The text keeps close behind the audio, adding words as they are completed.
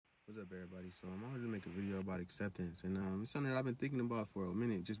What's up, everybody? So I'm wanted to make a video about acceptance, and it's something that I've been thinking about for a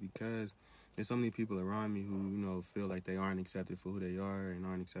minute, just because there's so many people around me who feel like they aren't accepted for who they are and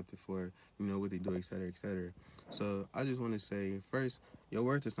aren't accepted for what they do, et cetera, et cetera. So I just want to say first, your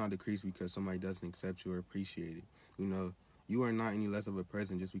worth is not decreased because somebody doesn't accept you or appreciate it. You know, you are not any less of a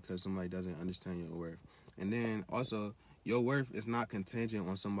person just because somebody doesn't understand your worth. And then also, your worth is not contingent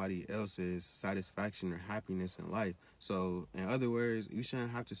on somebody else's satisfaction or happiness in life. So, in other words, you shouldn't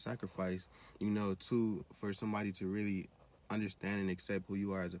have to sacrifice, for somebody to really understand and accept who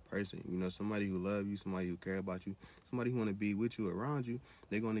you are as a person. Somebody who love you, somebody who care about you, somebody who want to be with you, around you,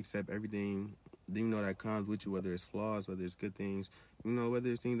 they're going to accept everything, that comes with you, whether it's flaws, whether it's good things, whether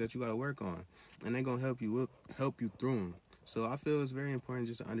it's things that you got to work on. And they're going to help you through them. So I feel it's very important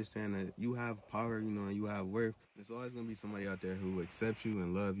just to understand that you have power, and you have worth. There's always going to be somebody out there who accepts you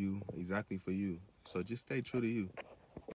and love you exactly for you. So just stay true to you.